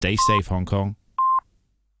Stay safe, Hong Kong.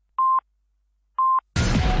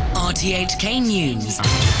 RTHK News.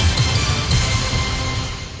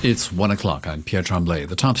 It's 1 o'clock. I'm Pierre Tremblay.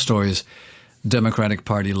 The top stories. Democratic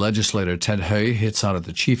Party legislator Ted Hui hits out at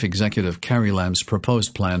the Chief Executive Carrie Lam's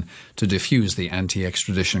proposed plan to defuse the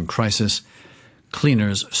anti-extradition crisis.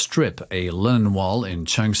 Cleaners strip a linen wall in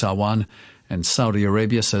Changsha Wan, and Saudi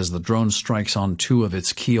Arabia says the drone strikes on two of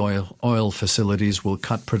its key oil facilities will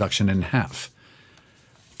cut production in half.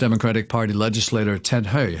 Democratic Party legislator Ted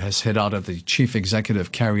Hui has hit out at the Chief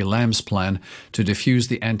Executive Carrie Lam's plan to defuse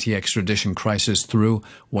the anti-extradition crisis through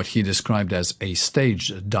what he described as a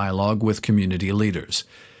staged dialogue with community leaders.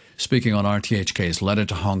 Speaking on RTHK's letter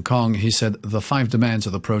to Hong Kong, he said the 5 demands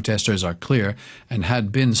of the protesters are clear and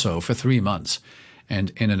had been so for 3 months. And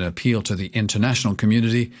in an appeal to the international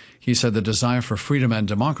community, he said the desire for freedom and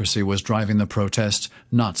democracy was driving the protests,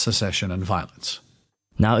 not secession and violence.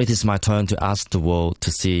 Now it is my turn to ask the world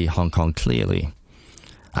to see Hong Kong clearly.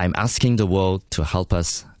 I am asking the world to help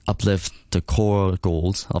us uplift the core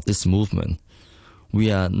goals of this movement.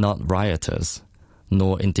 We are not rioters,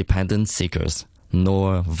 nor independence seekers,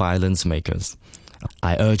 nor violence makers.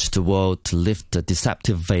 I urge the world to lift the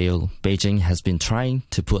deceptive veil Beijing has been trying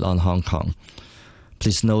to put on Hong Kong.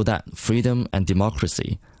 Please know that freedom and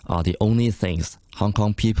democracy are the only things Hong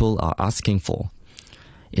Kong people are asking for.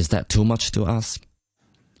 Is that too much to ask?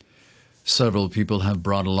 Several people have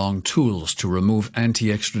brought along tools to remove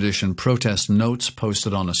anti-extradition protest notes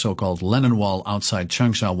posted on a so-called linen wall outside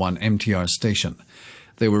Changsha Wan MTR station.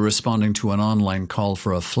 They were responding to an online call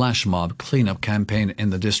for a flash mob cleanup campaign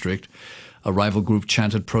in the district. A rival group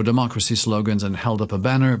chanted pro-democracy slogans and held up a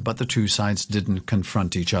banner, but the two sides didn't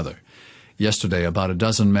confront each other. Yesterday, about a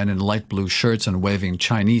dozen men in light blue shirts and waving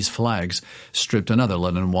Chinese flags stripped another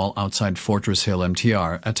linen wall outside Fortress Hill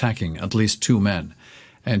MTR, attacking at least 2 men.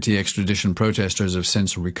 Anti-extradition protesters have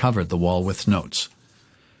since recovered the wall with notes.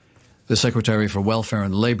 The Secretary for Welfare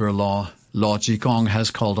and Labour Law, Law Jikong,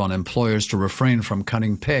 has called on employers to refrain from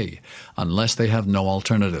cutting pay unless they have no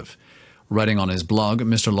alternative. Writing on his blog,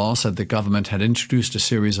 Mr. Law said the government had introduced a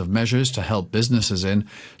series of measures to help businesses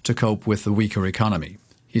to cope with the weaker economy.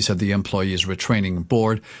 He said the Employees Retraining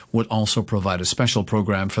Board would also provide a special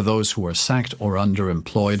program for those who are sacked or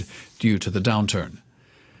underemployed due to the downturn.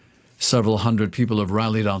 Several hundred people have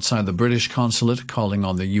rallied outside the British consulate, calling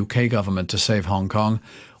on the UK government to save Hong Kong.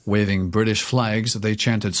 Waving British flags, they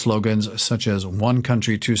chanted slogans such as "One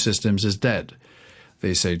country, two systems" is dead.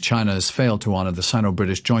 They say China has failed to honour the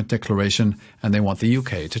Sino-British Joint Declaration, and they want the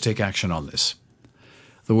UK to take action on this.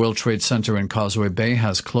 The World Trade Center in Causeway Bay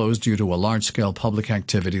has closed due to a large-scale public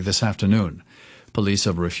activity this afternoon. Police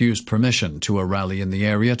have refused permission to a rally in the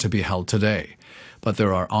area to be held today. But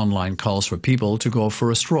there are online calls for people to go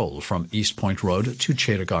for a stroll from East Point Road to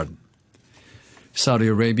Chater Garden. Saudi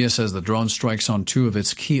Arabia says the drone strikes on 2 of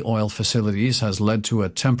its key oil facilities has led to a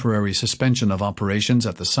temporary suspension of operations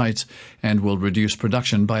at the sites and will reduce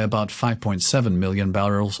production by about 5.7 million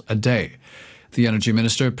barrels a day. The Energy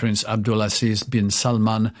Minister, Prince Abdulaziz bin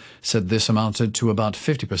Salman, said this amounted to about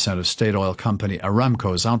 50% of state oil company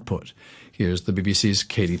Aramco's output. Here's the BBC's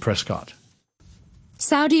Katie Prescott.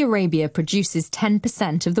 Saudi Arabia produces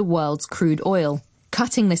 10% of the world's crude oil.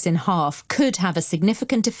 Cutting this in half could have a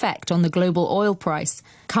significant effect on the global oil price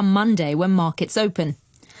come Monday when markets open.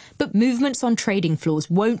 But movements on trading floors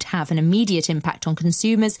won't have an immediate impact on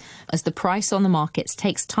consumers as the price on the markets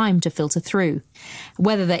takes time to filter through.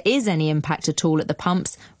 Whether there is any impact at all at the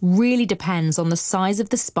pumps really depends on the size of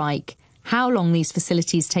the spike, how long these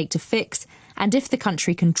facilities take to fix, and if the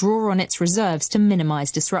country can draw on its reserves to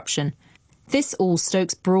minimise disruption. This all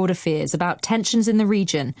stokes broader fears about tensions in the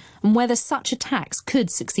region and whether such attacks could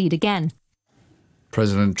succeed again.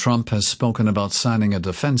 President Trump has spoken about signing a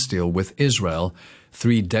defense deal with Israel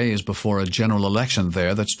 3 days before a general election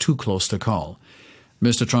there that's too close to call.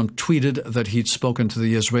 Mr. Trump tweeted that he'd spoken to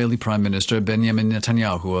the Israeli Prime Minister Benjamin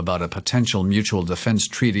Netanyahu about a potential mutual defense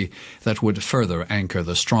treaty that would further anchor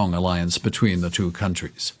the strong alliance between the two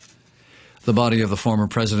countries. The body of the former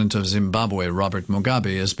president of Zimbabwe, Robert Mugabe,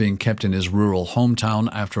 is being kept in his rural hometown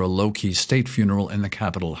after a low-key state funeral in the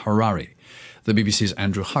capital, Harare. The BBC's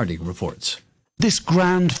Andrew Harding reports. This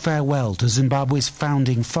grand farewell to Zimbabwe's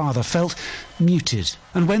founding father felt muted,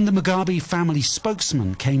 and when the Mugabe family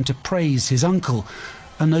spokesman came to praise his uncle,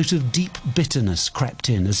 a note of deep bitterness crept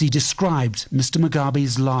in as he described Mr.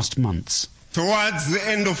 Mugabe's last months. Towards the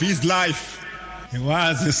end of his life, he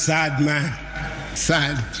was a sad man.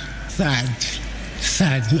 Sad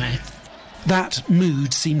man. That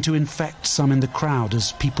mood seemed to infect some in the crowd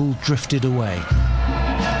as people drifted away.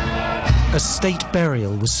 A state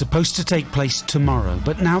burial was supposed to take place tomorrow,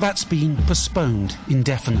 but now that's been postponed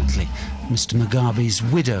indefinitely. Mr Mugabe's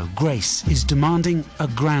widow, Grace, is demanding a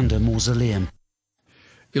grander mausoleum.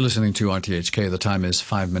 You're listening to RTHK. The time is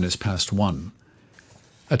 1:05.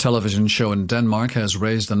 A television show in Denmark has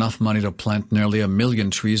raised enough money to plant nearly 1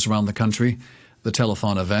 million trees around the country. The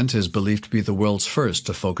telethon event is believed to be the world's first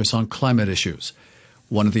to focus on climate issues.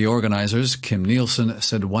 One of the organizers, Kim Nielsen,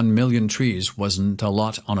 said 1 million trees wasn't a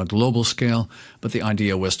lot on a global scale, but the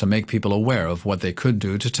idea was to make people aware of what they could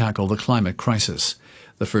do to tackle the climate crisis.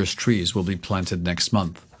 The first trees will be planted next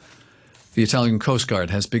month. The Italian Coast Guard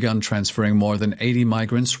has begun transferring more than 80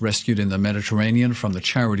 migrants rescued in the Mediterranean from the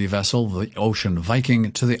charity vessel, the Ocean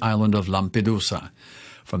Viking, to the island of Lampedusa.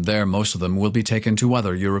 From there, most of them will be taken to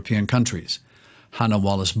other European countries. Hannah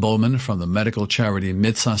Wallace-Bowman from the medical charity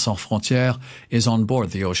Médecins Sans Frontières is on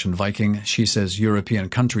board the Ocean Viking. She says European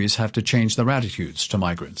countries have to change their attitudes to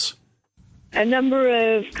migrants. A number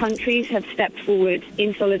of countries have stepped forward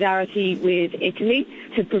in solidarity with Italy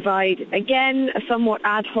to provide, again, a somewhat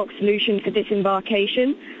ad hoc solution for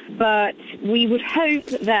disembarkation. But we would hope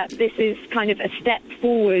that this is kind of a step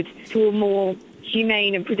forward to a more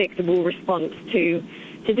humane and predictable response to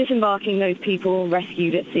disembarking those people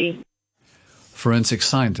rescued at sea. Forensic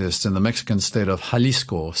scientists in the Mexican state of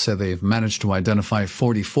Jalisco say they've managed to identify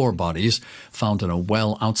 44 bodies found in a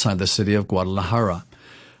well outside the city of Guadalajara.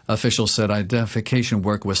 Officials said identification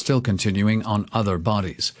work was still continuing on other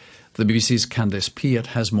bodies. The BBC's Candice Piat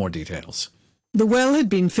has more details. The well had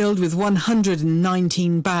been filled with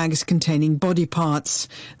 119 bags containing body parts.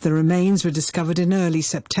 The remains were discovered in early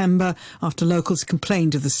September after locals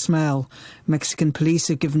complained of the smell. Mexican police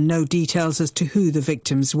have given no details as to who the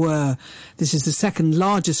victims were. This is the second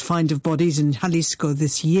largest find of bodies in Jalisco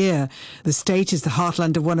this year. The state is the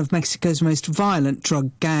heartland of one of Mexico's most violent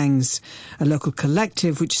drug gangs. A local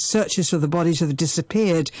collective which searches for the bodies of the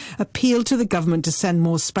disappeared appealed to the government to send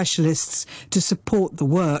more specialists to support the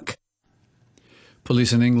work.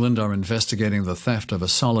 Police in England are investigating the theft of a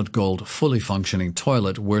solid gold, fully functioning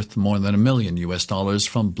toilet worth more than $1 million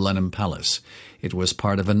from Blenheim Palace. It was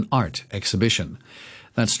part of an art exhibition.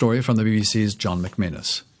 That story from the BBC's John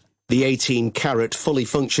McManus. The 18-carat, fully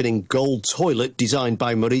functioning gold toilet designed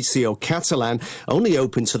by Mauricio Catalan only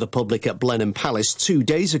opened to the public at Blenheim Palace 2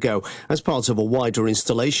 days ago as part of a wider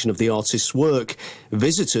installation of the artist's work.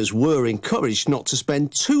 Visitors were encouraged not to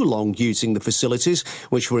spend too long using the facilities,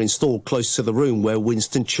 which were installed close to the room where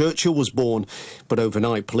Winston Churchill was born. But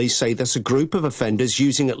overnight, police say that a group of offenders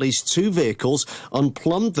using at least 2 vehicles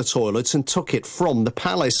unplumbed the toilet and took it from the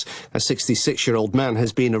palace. A 66-year-old man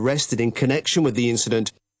has been arrested in connection with the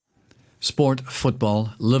incident. Sport,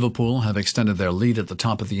 football. Liverpool have extended their lead at the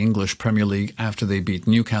top of the English Premier League after they beat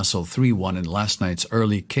Newcastle 3-1 in last night's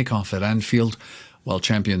early kick-off at Anfield, while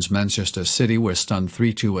champions Manchester City were stunned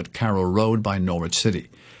 3-2 at Carrow Road by Norwich City.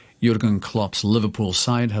 Jurgen Klopp's Liverpool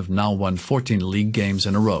side have now won 14 league games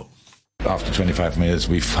in a row. After 25 minutes,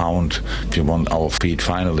 we found, if you want, our feet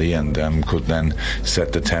finally, and could then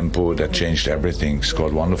set the tempo. That changed everything.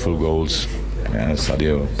 Scored wonderful goals. Yeah,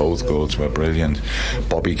 Sadio, both goals were brilliant.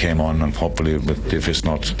 Bobby came on, and hopefully, but if it's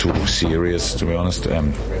not too serious, to be honest,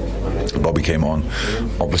 Bobby came on,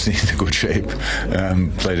 obviously in good shape,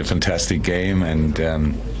 played a fantastic game, and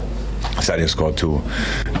Sadio scored 2,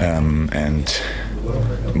 and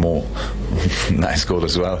more nice goal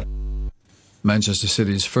as well. Manchester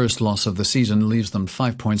City's first loss of the season leaves them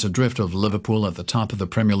 5 points adrift of Liverpool at the top of the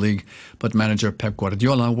Premier League, but manager Pep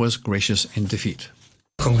Guardiola was gracious in defeat.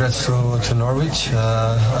 Congrats to Norwich.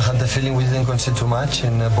 I had the feeling we didn't concede too much.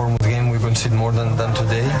 In the Bournemouth game, we conceded more than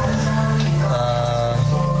today.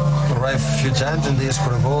 Arrived a few times and they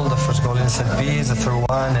scored a goal. The first goal in set piece, the third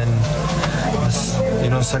one, and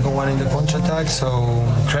the second one in the counter-attack. So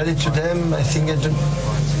credit to them. I think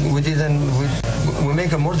we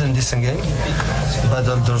make a more than decent game, but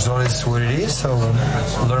the result is what it is. So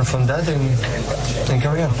learn from that and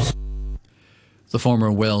carry on. The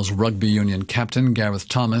former Wales Rugby Union captain, Gareth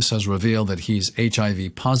Thomas, has revealed that he's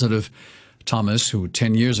HIV positive. Thomas, who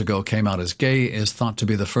 10 years ago came out as gay, is thought to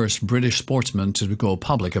be the first British sportsman to go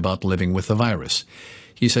public about living with the virus.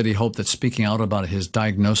 He said he hoped that speaking out about his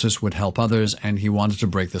diagnosis would help others, and he wanted to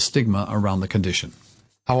break the stigma around the condition.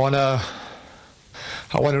 I want to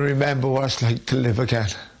remember what it's like to live again.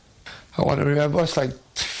 I want to remember what it's like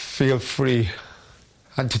to feel free.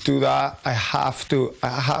 And to do that, I have to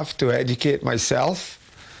educate myself.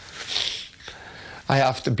 I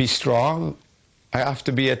have to be strong. I have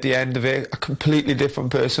to be, at the end of it, a completely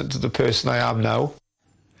different person to the person I am now.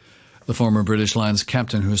 The former British Lions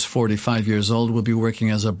captain, who's 45 years old, will be working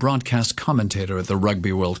as a broadcast commentator at the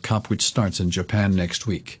Rugby World Cup, which starts in Japan next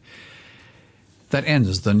week. That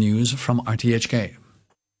ends the news from RTHK.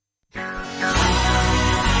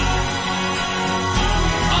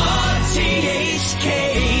 RTHK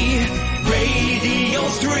Radio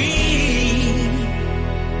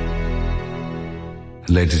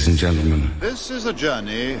 3. Ladies and gentlemen, this is a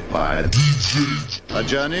journey by DJ. A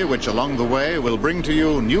journey which along the way will bring to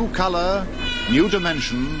you new color, new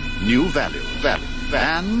dimension, new value,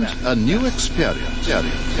 and a new experience.